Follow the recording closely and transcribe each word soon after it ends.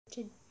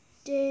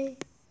Today,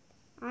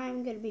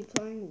 I'm going to be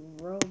playing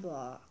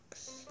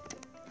Roblox.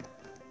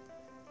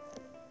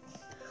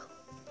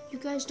 You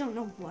guys don't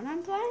know what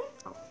I'm playing?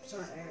 Oh,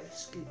 sorry, I had to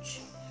scooch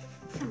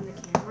from the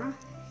camera.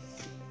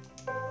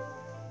 I'm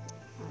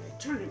going to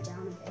turn it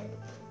down a bit.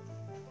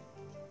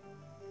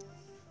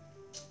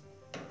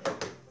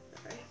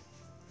 Sorry.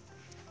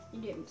 You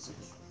didn't see.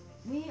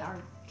 We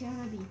are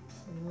going to be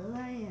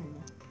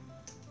playing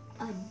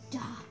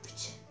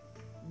Adopt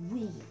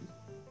We.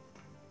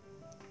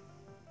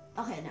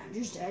 Okay, no,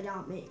 just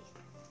Adopt Me.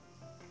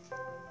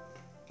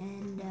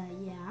 And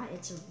yeah,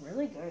 it's a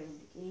really good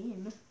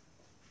game.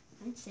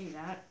 I'd say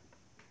that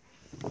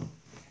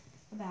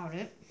about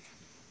it.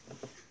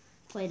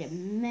 Played it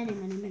many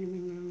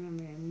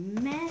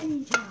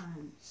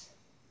times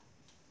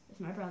with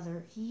my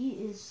brother. He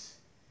is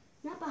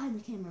not behind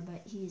the camera,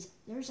 but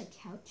there's a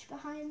couch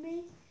behind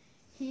me.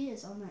 He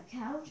is on that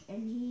couch,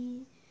 and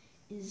he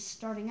is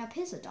starting up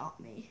his Adopt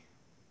Me.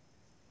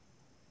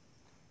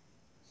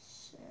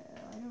 So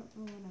I don't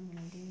know what I'm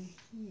gonna do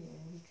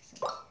here because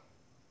I'm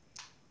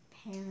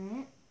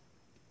parent.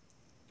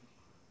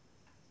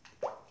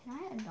 Can I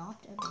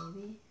adopt a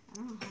baby? I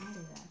don't know how to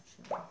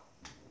actually.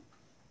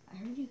 I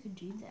heard you could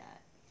do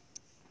that.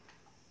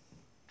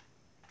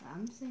 But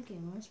I'm thinking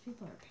most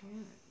people are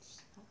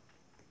parents. So.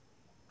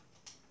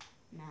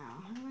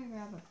 Now, how do I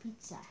grab a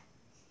pizza?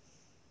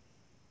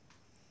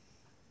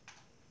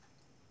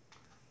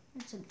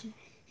 And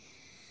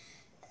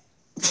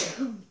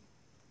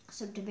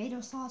some tomato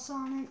sauce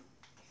on it.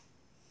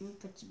 And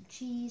put some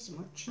cheese, some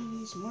more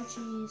cheese, some more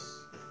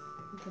cheese.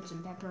 And put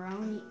some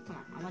pepperoni. Come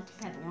on, I want the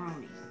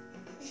pepperoni.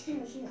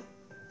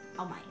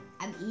 Oh my,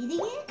 I'm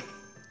eating it?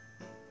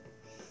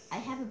 I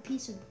have a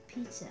piece of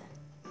pizza.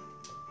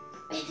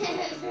 You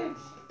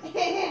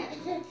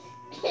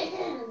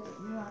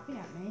laughing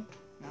at me?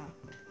 No.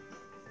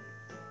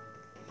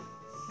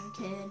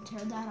 Okay,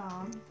 turn that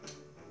on.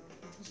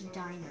 There's a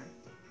diner.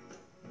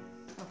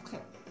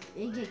 Okay,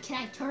 can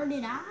I turn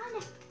it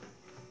on?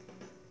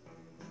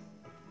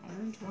 I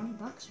earned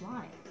 $20,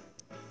 why?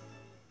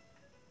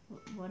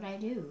 What'd I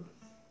do?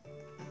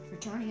 For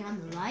turning on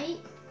the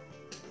light?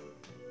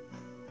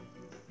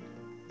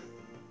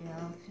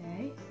 Yeah,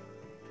 okay.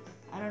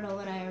 I don't know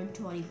what I earned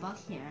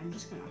 $20 here. I'm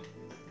just gonna,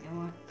 you know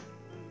what?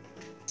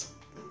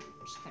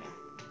 I'm just gonna,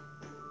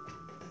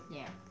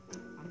 there.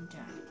 I'm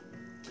done.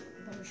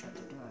 Better shut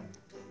the door.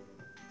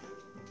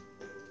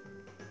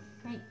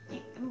 Hey,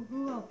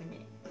 who opened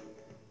it?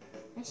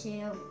 I see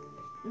you.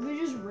 We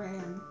just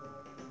ran.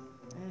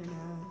 I don't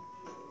know.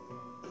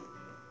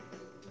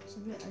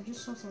 I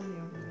just saw somebody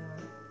open the door.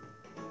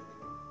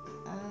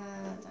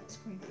 That's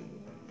creepy.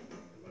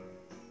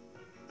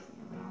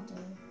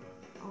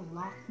 I'll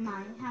lock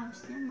my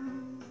house now.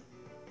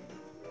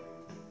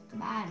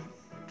 Come on.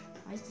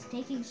 Why is this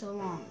taking so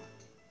long?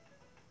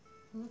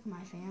 Look at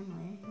my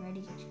family.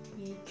 Ready to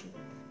create your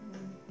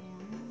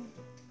family?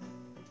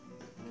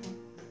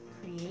 Can't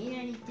create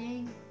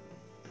anything.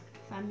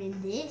 If I'm in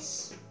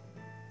this,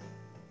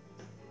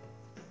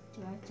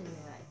 do I have to be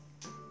like,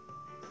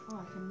 oh,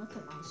 I can look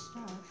at my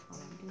stuff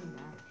while I'm doing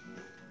that.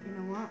 You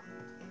know what?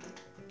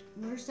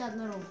 Where's that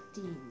little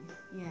thing?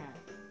 Yeah.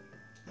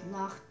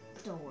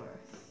 Locked door.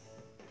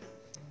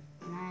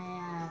 And I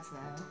have a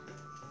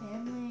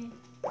family.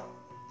 Are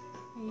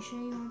you sure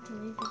you want to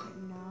leave it?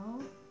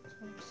 No.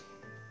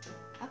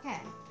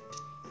 Okay.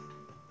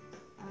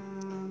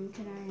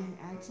 Can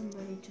I add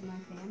somebody to my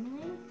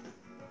family?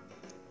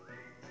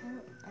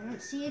 I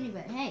don't see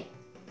anybody. Hey.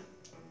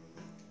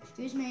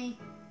 Excuse me.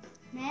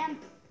 Ma'am.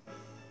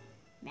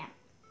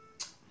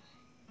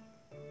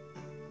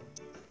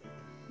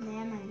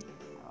 Ma'am,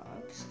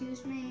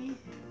 excuse me.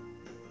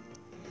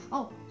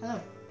 Oh, hello.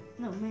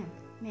 No,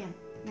 ma'am.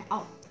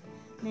 Oh,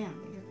 ma'am,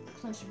 you're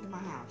closer to my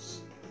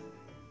house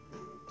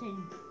than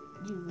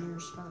you were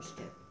supposed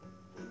to.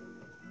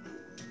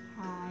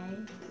 Hi.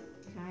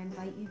 Can I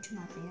invite you to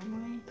my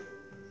family?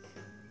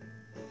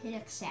 Hit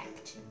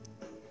accept.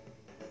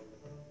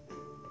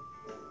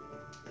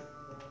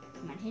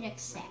 Come on, hit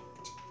accept.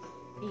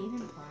 Are you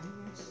even playing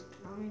this?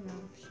 I don't even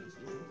know if she's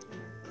even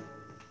here.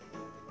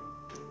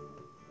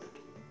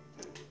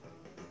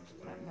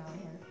 Go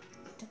here.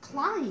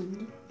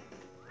 Declined?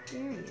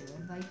 Dare you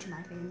invite to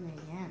my family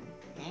again?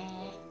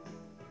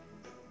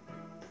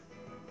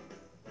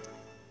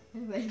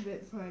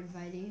 Wait for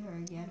inviting her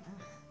again.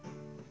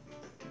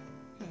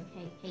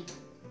 Hey.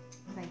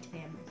 Invite to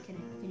family. Can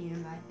you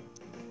invite?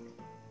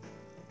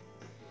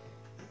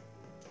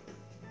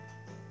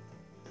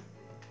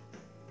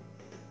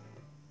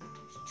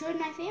 Join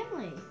my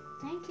family.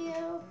 Thank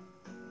you.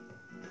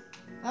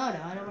 Oh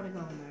no, I don't want to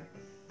go in there.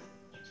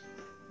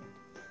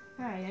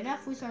 Alright,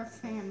 enough with our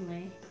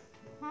family.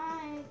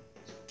 Hi.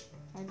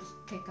 I just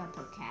pick up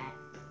her cat.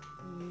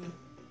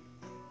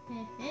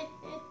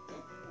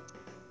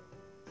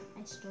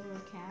 I stole a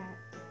cat.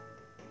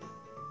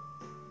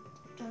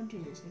 Don't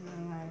do this in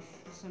real life.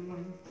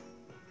 Someone.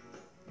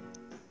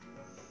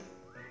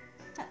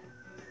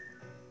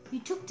 You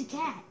took the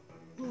cat.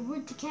 Well,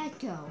 where'd the cat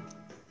go?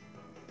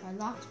 I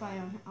locked my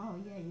own. Oh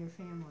yeah, your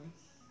family.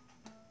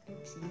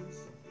 Oopsies.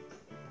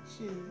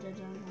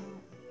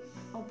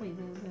 Oh, wait.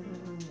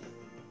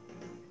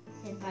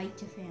 Invite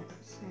to fan.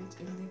 Sent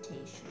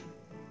invitation.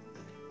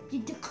 You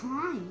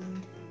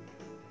declined.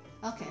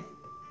 Okay.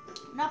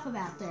 Enough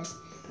about this.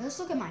 Let's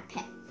look at my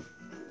pet.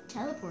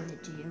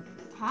 Teleported to you.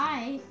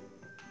 Hi.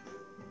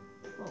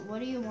 Well, what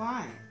do you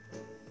want?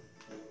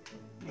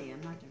 Hey,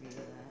 I'm not gonna do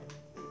that.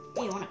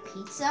 Hey, you want a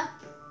pizza?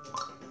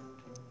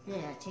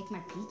 Yeah, take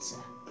my pizza.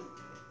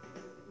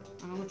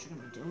 I don't know what you're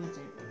gonna do with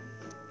it, but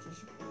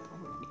just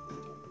probably gonna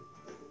eat it.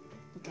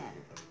 Look at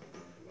her.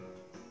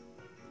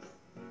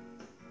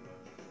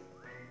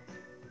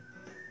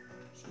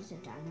 She's a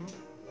dino.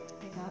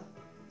 Pick up.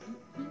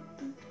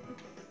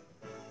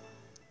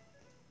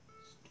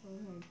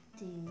 Store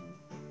thing.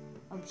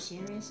 Oh,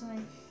 seriously?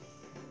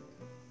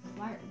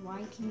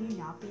 Why can you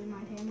not be in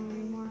my family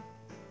anymore?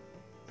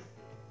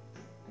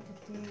 Like a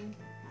thing.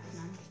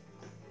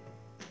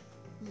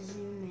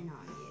 Zoom in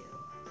on you.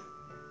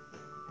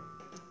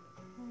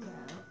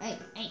 Hello.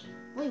 Hey,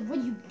 wait, what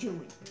are you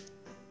doing?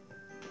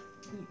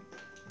 Here.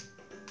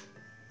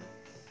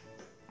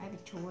 I have a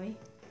toy.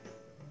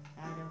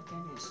 I don't know what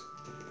that is.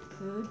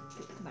 Food?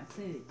 Come on,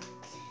 food.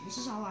 This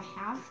is all I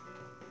have.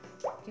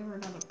 Give her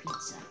another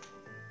pizza.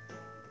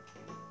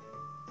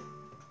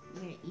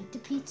 You gonna eat the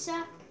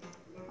pizza?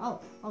 Oh,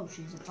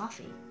 she's a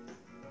Buffy.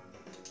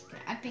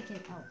 Okay, I pick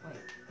it. Oh, wait.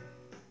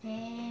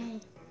 Hey.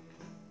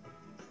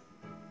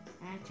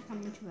 I have to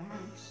come into a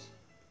house.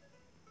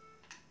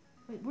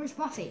 Wait, where's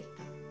Buffy?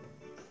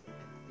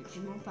 She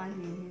won't find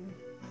me in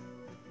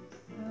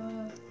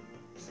here.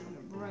 Just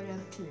gonna right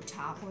up to the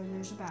top where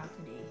there's a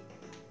balcony.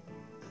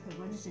 Wait,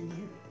 what is in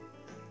here?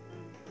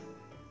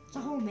 It's a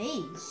whole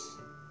maze.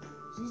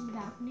 Is this the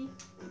balcony?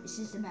 This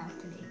is the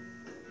balcony.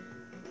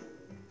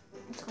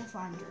 Let's go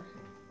find her.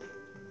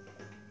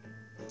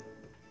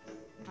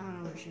 I don't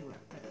know where she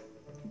went, but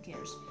who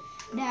cares?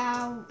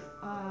 Now,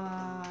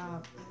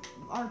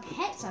 our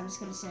pets, I was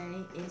gonna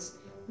say, is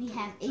we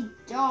have a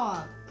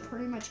dog.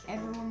 Pretty much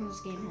everyone in this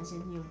game has a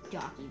new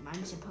doggy.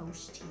 Mine's a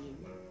Posteen.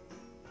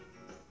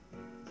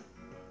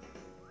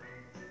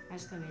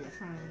 That's gonna be the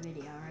front of the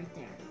video right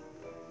there.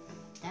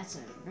 That's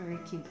a very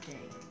cute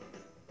thing.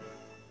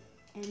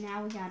 And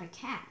now we got a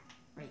cat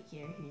right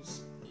here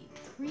who's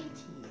a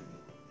preteen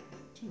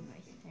too, I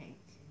think.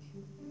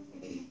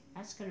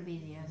 That's gonna be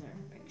the other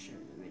picture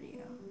of the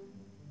video.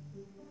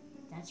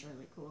 That's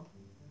really cool.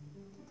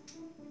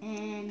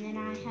 And then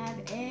I have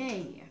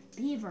a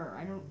beaver.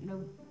 I don't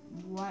know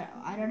what,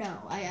 I don't know.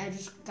 I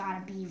just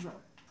got a beaver.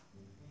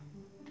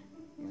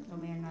 There's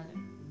gonna be another.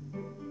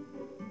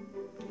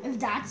 If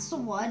that's the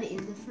one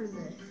for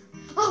the,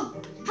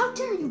 oh, how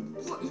dare you!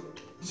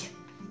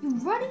 You're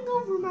running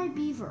over my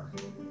beaver.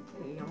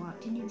 Okay, you know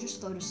what? Can you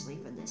just go to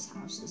sleep in this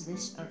house? Is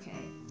this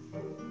okay?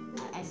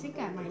 I think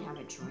I might have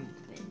a drink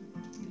bit,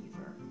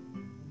 beaver.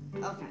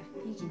 Okay,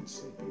 he can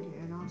sleep in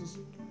here, and I'll just.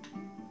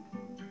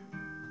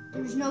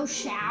 There's no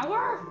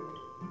shower?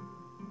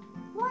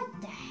 What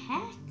the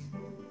heck?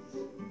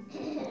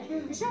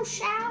 There's no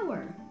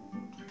shower.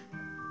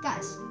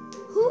 Guys,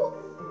 who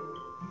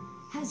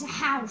has a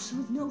house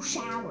with no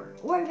shower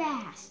or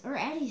bath or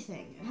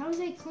anything? How do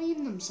they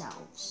clean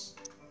themselves?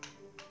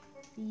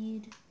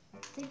 Feed. I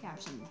think I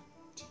have some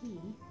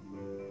tea.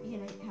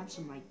 You can have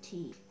some like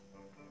tea,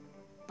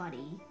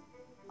 buddy.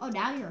 Oh,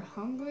 now you're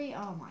hungry?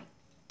 Oh my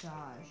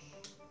gosh.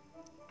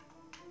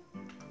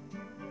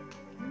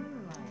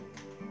 You're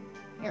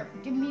like, here,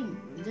 give me.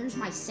 There's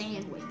my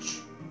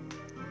sandwich.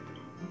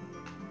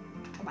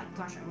 Oh my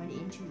gosh, I went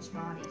into his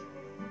body.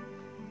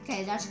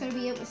 Okay, that's gonna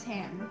be it with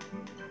him.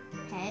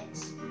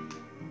 Pets.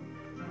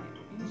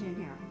 Who's in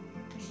here?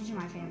 She's in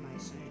my family,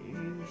 so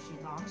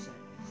she locks it.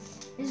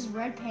 This is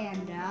Red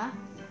Panda.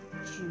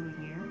 Chewy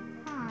here.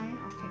 Hi.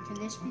 Okay, can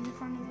this be the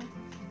front of the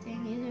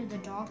thing? Either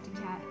the dog,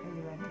 the cat, or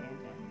the Red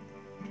Panda.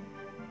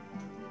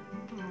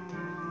 Oh,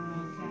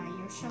 God,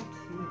 you're so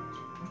cute.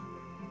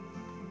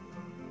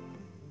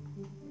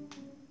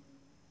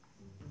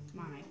 Come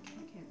on, I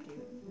can't do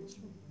it this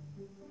one.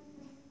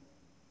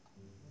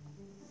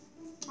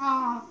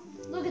 Aw,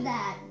 look at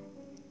that.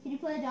 Can you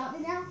play Adopt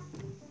Me now?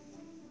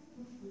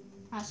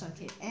 That's so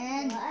cute.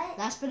 And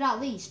last but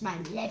not least, my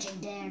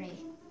legendary.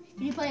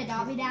 Can you play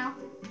Adopt Me now?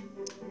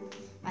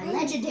 My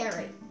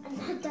legendary. I'm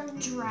not done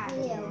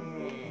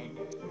Dragon.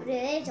 But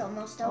it is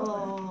almost over.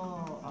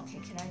 Oh, okay.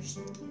 Can I just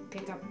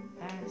pick up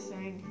that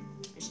thing?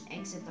 Just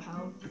exit the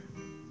home.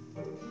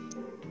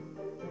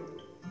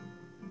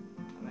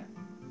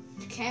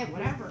 Okay,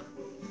 whatever.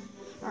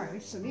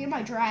 Alright, so me and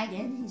my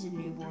dragon, he's a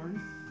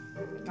newborn.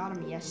 I got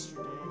him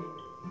yesterday.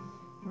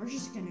 We're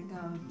just gonna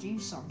go do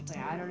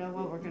something. I don't know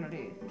what we're gonna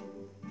do.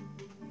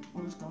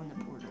 We'll just go in the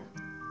portal.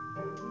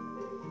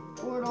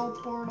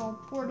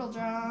 Portal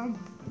jump.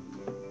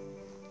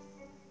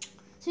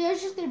 See,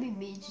 it's just gonna be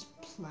me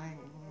just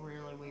playing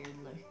really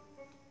weirdly.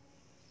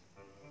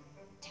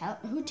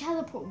 Who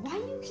teleport? Why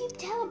do you keep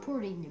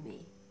teleporting to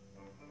me?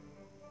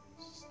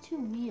 This is too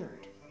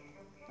weird.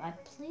 I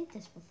played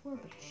this before,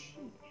 but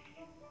shoot.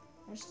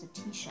 There's the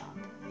tea shop.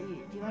 Do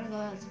you want to go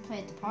out to play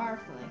at the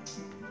park? Like,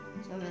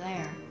 it's over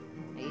there.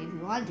 Like, if you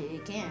want. want to, you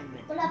can,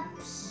 but...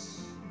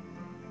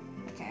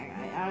 Okay,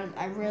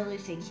 I really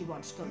think he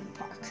wants to go to the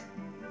park.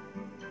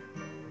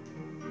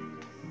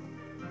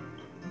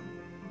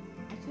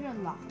 I could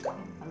unlock a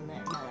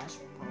lit. No, that's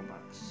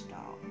Roblox.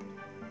 Stop.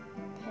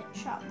 Pet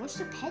shop. What's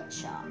the pet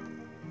shop?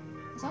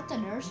 Is that the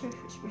nursery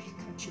where you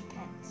cut your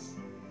pets?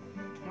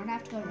 You don't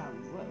have to go to...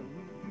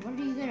 What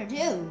are you going to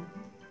do?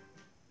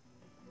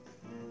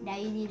 Now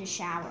you need a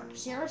shower.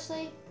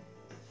 Seriously?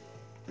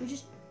 We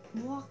just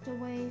walked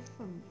away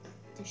from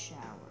the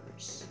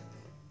showers.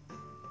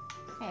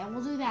 Okay,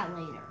 we'll do that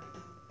later.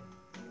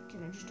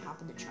 Can I just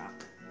hop in the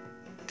truck?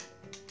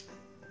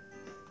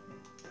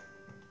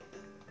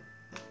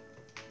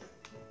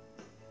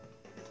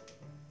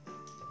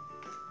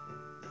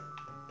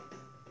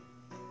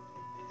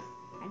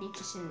 I need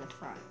to sit in the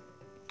front.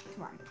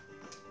 Come on.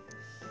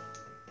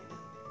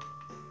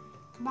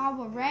 Come on,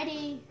 we're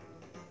ready.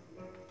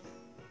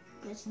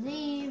 Let's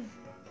leave.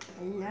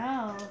 Hello. You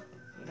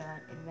know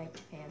what? Invite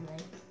to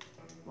family.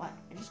 What?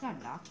 I just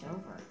got knocked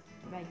over.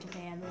 Invite to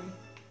family.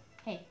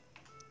 Hey.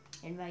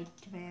 Invite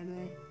to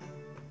family.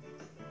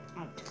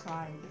 I've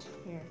declined.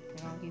 Here,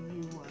 then I'll give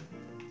you one.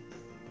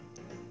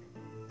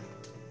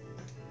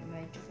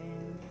 Invite to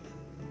family.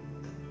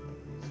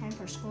 Time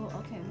for school.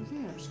 Okay, we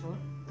can go to school.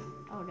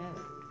 Oh no.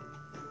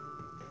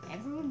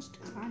 Everyone's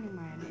declining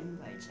my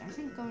invites. I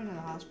think going to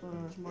the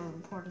hospital is more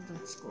important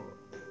than school.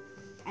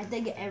 I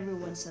think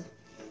everyone's a...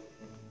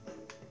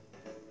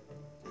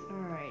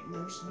 Alright,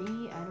 Nurse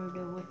D, I don't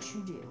know what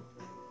you do.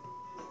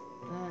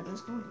 But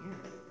let's go in here.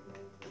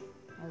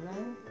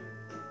 Hello?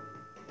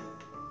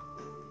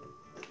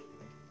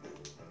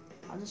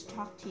 I'll just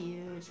talk to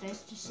you. It's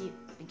nice to see you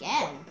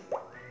again.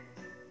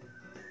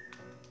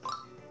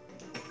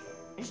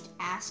 I just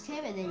ask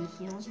him and then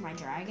he heals my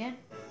dragon.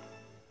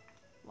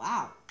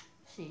 Wow,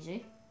 it's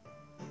easy.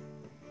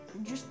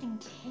 And just in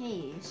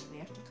case, we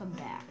have to come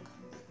back.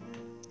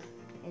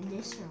 And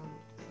this room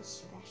is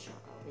special.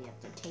 We have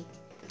to take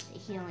the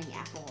healing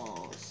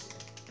apples.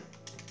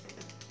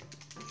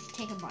 Just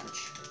take a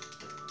bunch.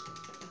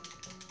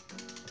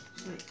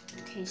 So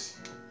in case...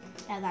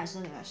 Yeah, guys,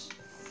 look at this.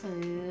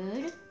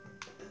 Food.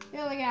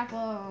 Healing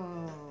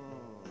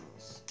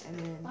apples. And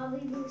then... What will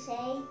you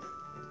say?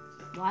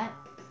 What?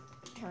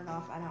 Turn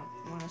off. I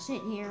don't want to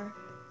sit here.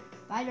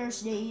 Bye,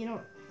 Nurse D. You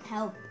don't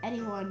help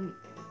anyone.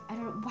 I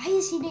don't know. Why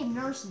is he named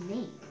Nurse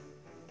D?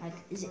 Like,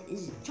 is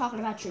it talking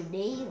about your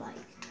knee? Like,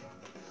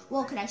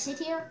 well, can I sit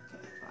here?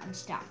 I'm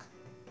stuck.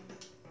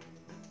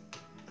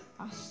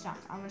 I'm stuck.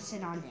 I'm gonna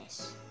sit on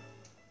this.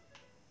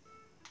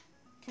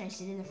 Can I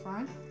sit in the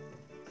front?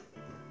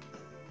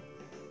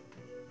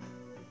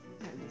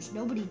 No, there's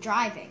nobody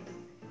driving.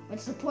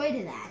 What's the point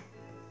of that?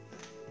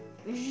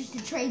 There's just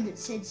a train that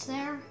sits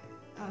there.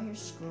 Oh, here's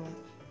school.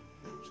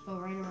 Just go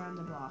right around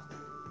the block.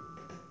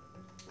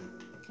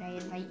 Can I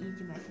invite you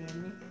to my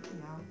family?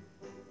 No.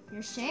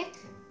 You're sick?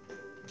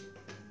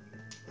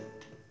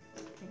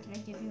 Okay, can I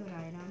give you an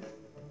item?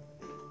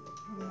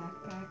 A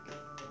backpack.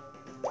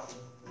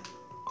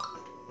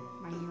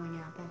 My healing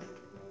apple.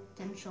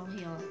 Then she'll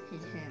heal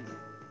him.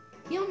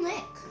 Heal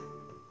Nick!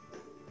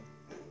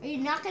 Are you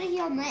not gonna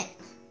heal Nick?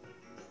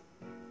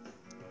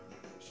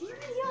 She's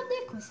gonna heal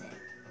Nick with it.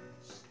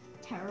 It's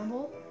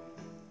terrible.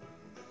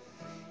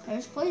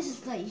 There's places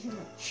that you can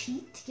like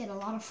cheat to get a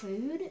lot of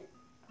food.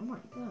 Oh my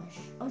gosh.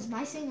 Oh, is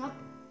my thing up?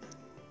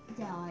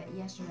 No,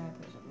 yesterday I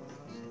put something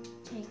else.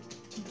 Take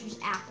teacher's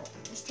apple.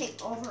 Just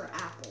take all her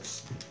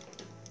apples.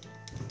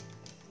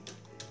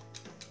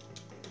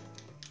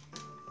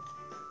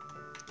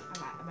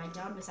 Am I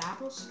done with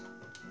apples?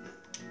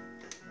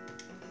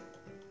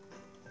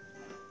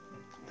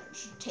 I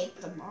should take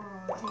them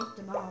all. Take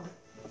them all.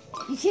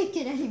 You can't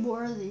get any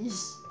more of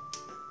these.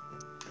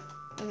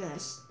 Look at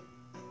this.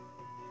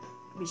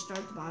 We start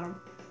at the bottom.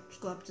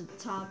 Just go up to the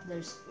top.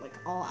 There's like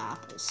all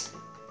apples.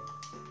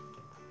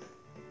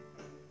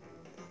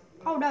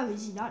 Oh no,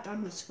 is he not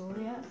done with school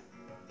yet?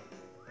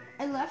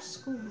 I left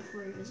school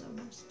before he was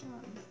almost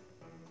done.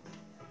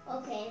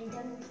 Okay, I'm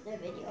done with the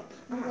video.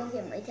 I'm gonna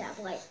get my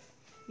tablet.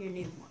 Your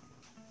new one.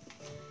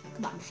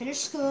 Come on, finish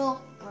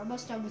school. We're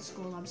almost done with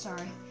school, I'm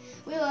sorry.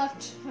 We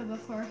left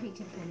before he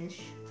could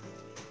finish.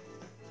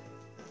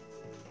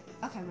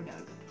 Okay, we're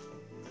done.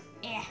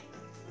 Yeah.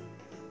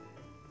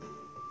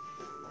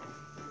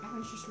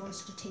 Everyone just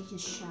wants to take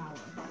his shower.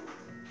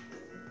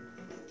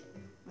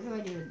 What do I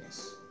do in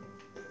this?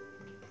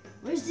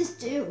 What does this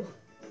do?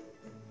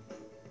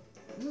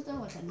 Isn't that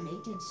like a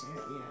naked set?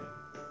 Yeah.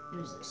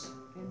 What is this?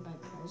 And by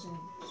present.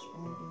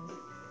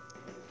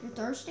 You're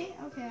thirsty?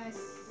 Okay, I think.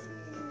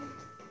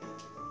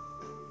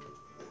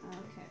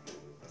 Okay.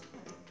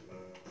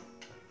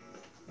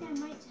 Yeah, I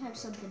might have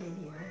something in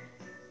here.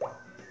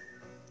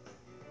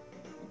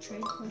 The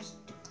trade post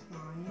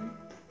decline.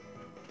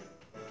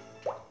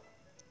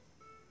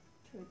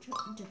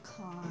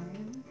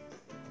 Decline.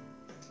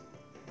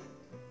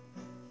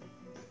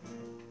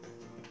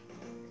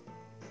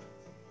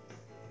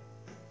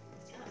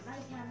 My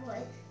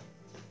tablet.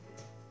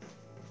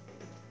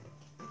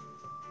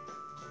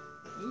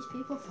 Are these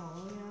people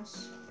following us?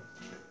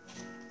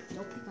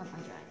 Don't pick up my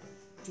dragon.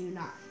 Do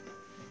not.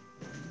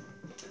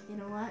 You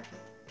know what?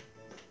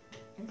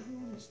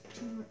 Everyone is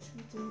too much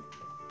with it.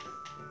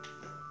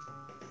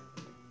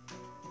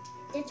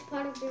 It's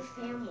part of your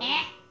family.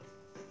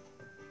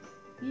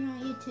 You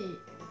don't get to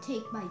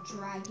take my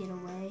dragon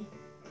away.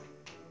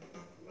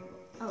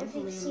 I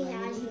think she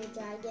has your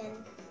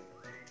dragon.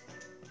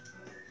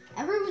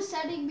 Everyone's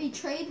sending me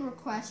trade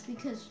requests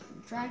because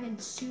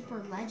dragon's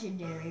super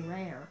legendary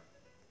rare.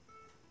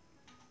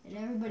 And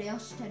everybody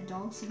else just had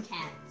dogs and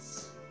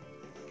cats.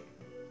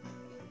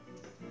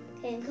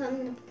 Okay, I'm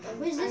coming.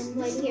 What is this?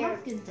 This is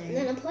pumpkin thing. And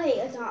then a plate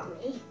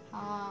adopt me.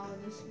 Oh,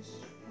 this is.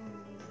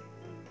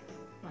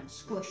 Come on,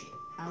 squish it.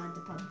 I want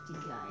the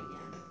pumpkin guy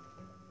again.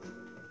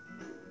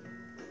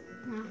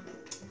 No.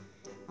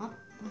 Oh,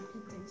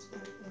 pumpkin thing's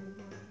not really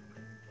good.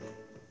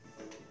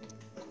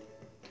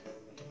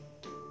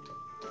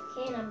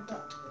 Okay, and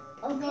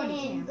I'm going to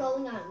camp.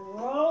 going on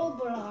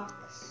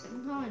Roblox.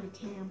 I'm going to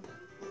camp.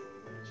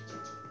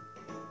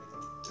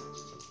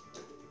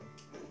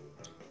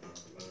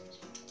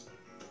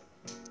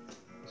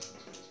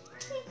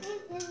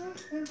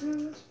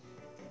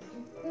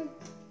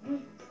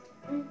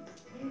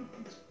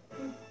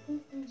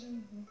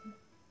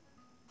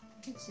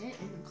 That's it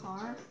in the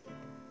car.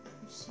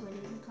 I'm just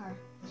waiting in the car.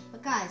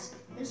 But guys,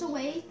 there's a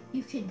way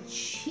you can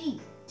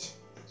cheat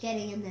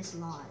getting in this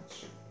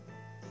lodge.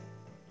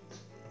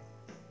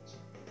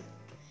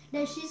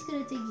 Now she's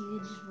gonna think you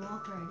can just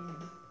walk right in.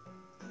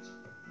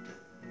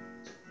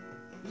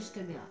 You're just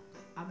gonna be like,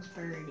 I'm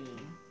birding.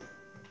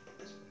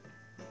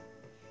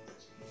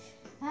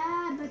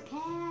 Ah, my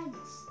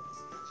pants.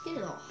 It's getting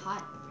a little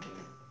hot over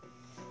here.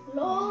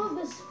 Log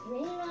is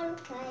green on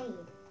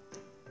plane.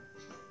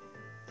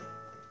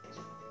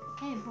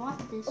 Hey, I bought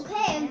this.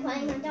 Okay, I'm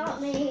playing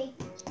Adopt Me.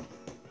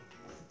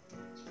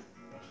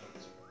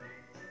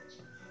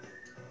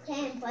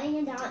 Okay, I'm playing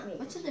Adopt Me.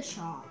 What's in the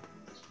shop?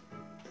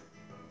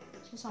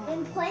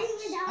 I'm playing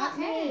Adopt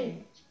Me.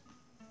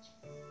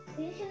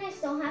 Okay. Can I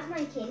still have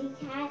my kitty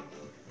cat?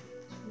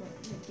 No,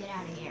 get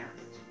out of here.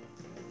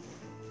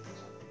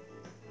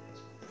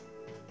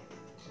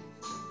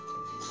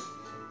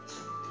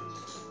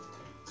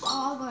 Oh,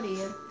 I'll go to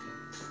you.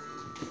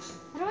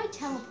 How do I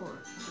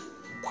teleport?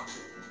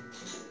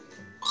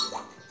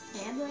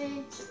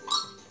 Family.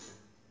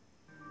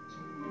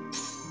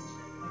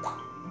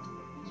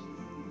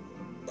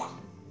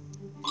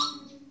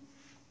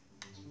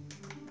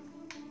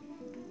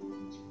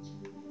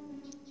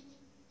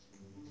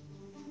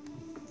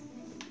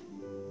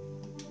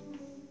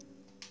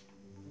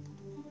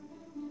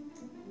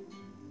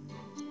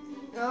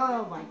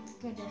 Oh my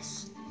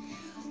goodness.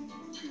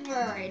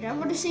 Alright, I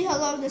want to see how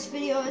long this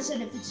video is,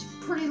 and if it's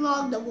pretty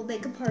long, then we'll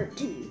make a part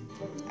 2.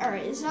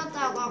 Alright, it's not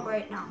that long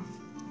right now.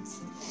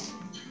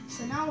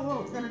 So now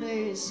what we're going to do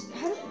is,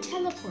 how do we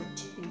teleport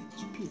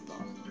to people?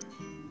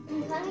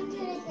 I'm coming to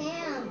the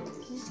camp.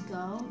 Just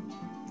go.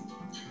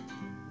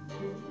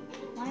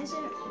 Why is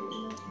it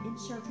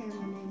insert family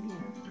name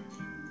here?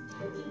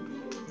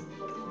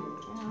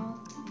 L,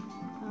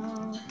 O,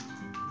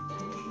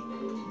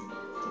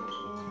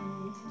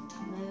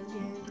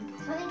 Logan.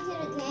 Coming to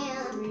the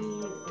camp. 3,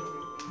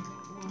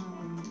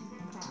 1,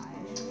 5.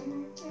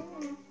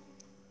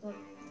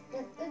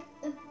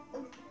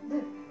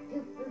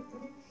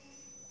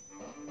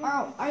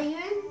 Oh, are you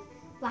in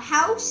the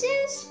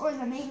houses or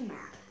the main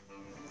map?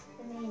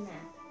 The main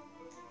map.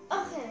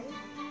 Okay.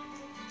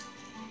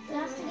 I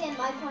have to get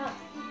my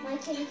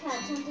kitty cat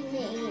something to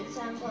eat,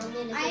 so I'm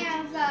going to. I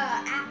have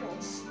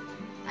apples.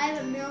 I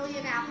have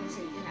 1,000,000 apples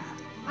that you can have.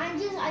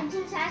 I'm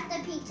just at the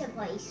pizza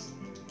place.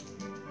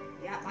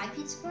 You at my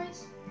pizza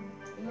place?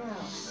 No.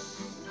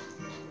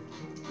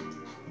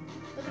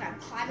 Look at I'm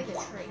climbing a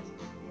tree.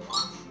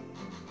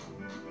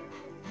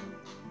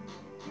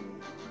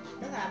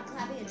 Look at I'm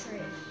climbing a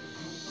tree.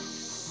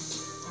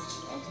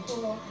 That's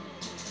cool.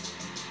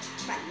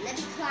 Right, let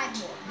me climb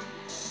more.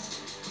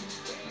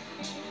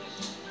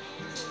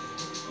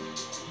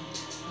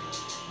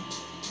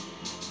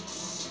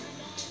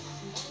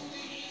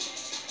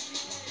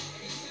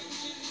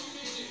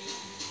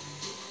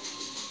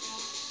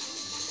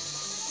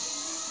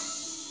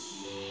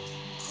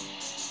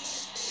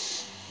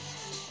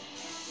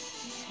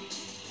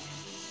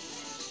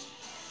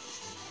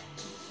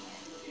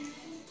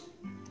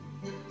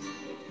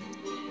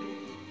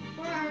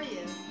 Where are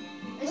you?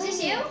 Is this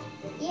you?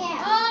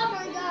 Yeah. Oh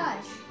my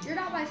gosh. You're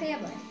not my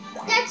family.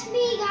 That's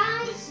me,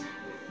 guys.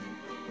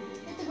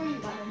 Hit the green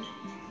button.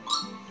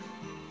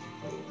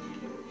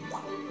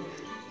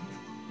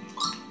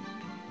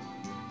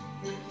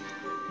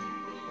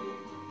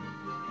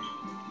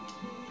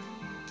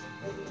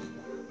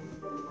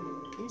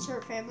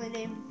 Insert family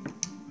name.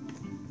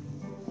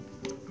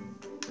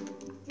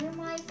 You're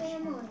my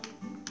family.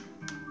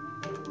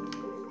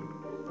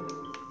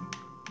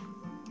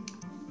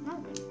 No.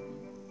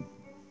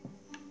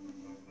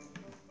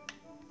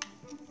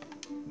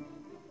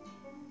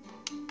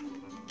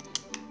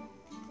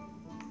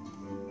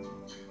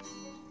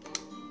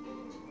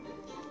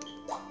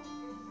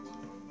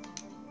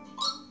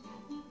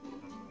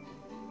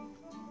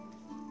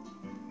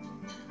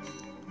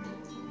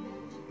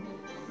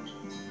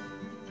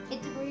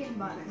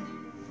 button.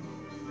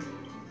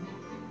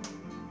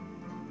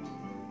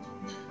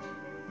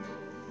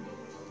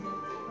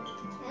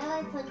 How do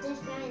I put this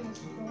guy in the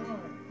store?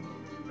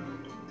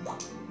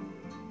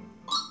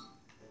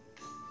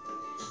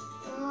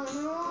 Oh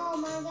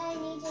no, my guy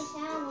needs a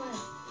shower.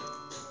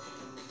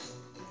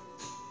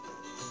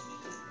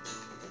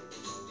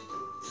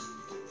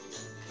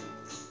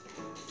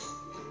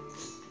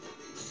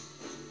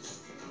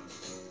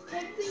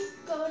 Could we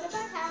go to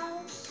my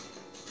house?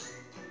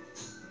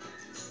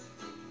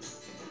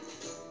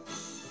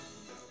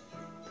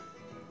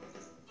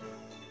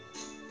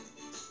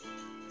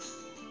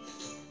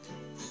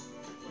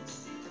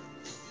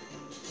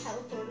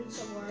 Teleported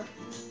somewhere.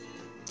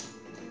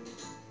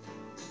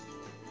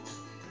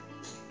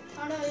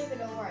 I don't even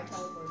know where I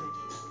teleported.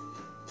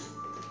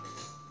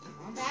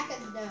 I'm back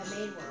in the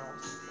main world.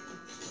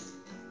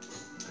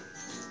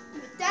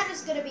 But that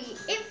is gonna be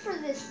it for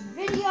this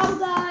video,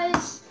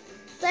 guys.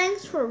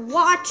 Thanks for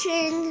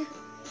watching.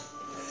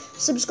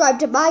 Subscribe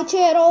to my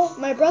channel,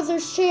 my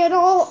brother's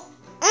channel,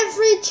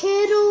 every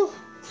channel,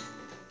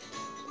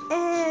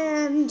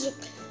 and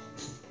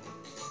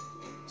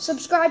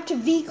subscribe to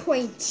V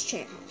Quaint's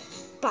channel.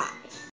 Bye.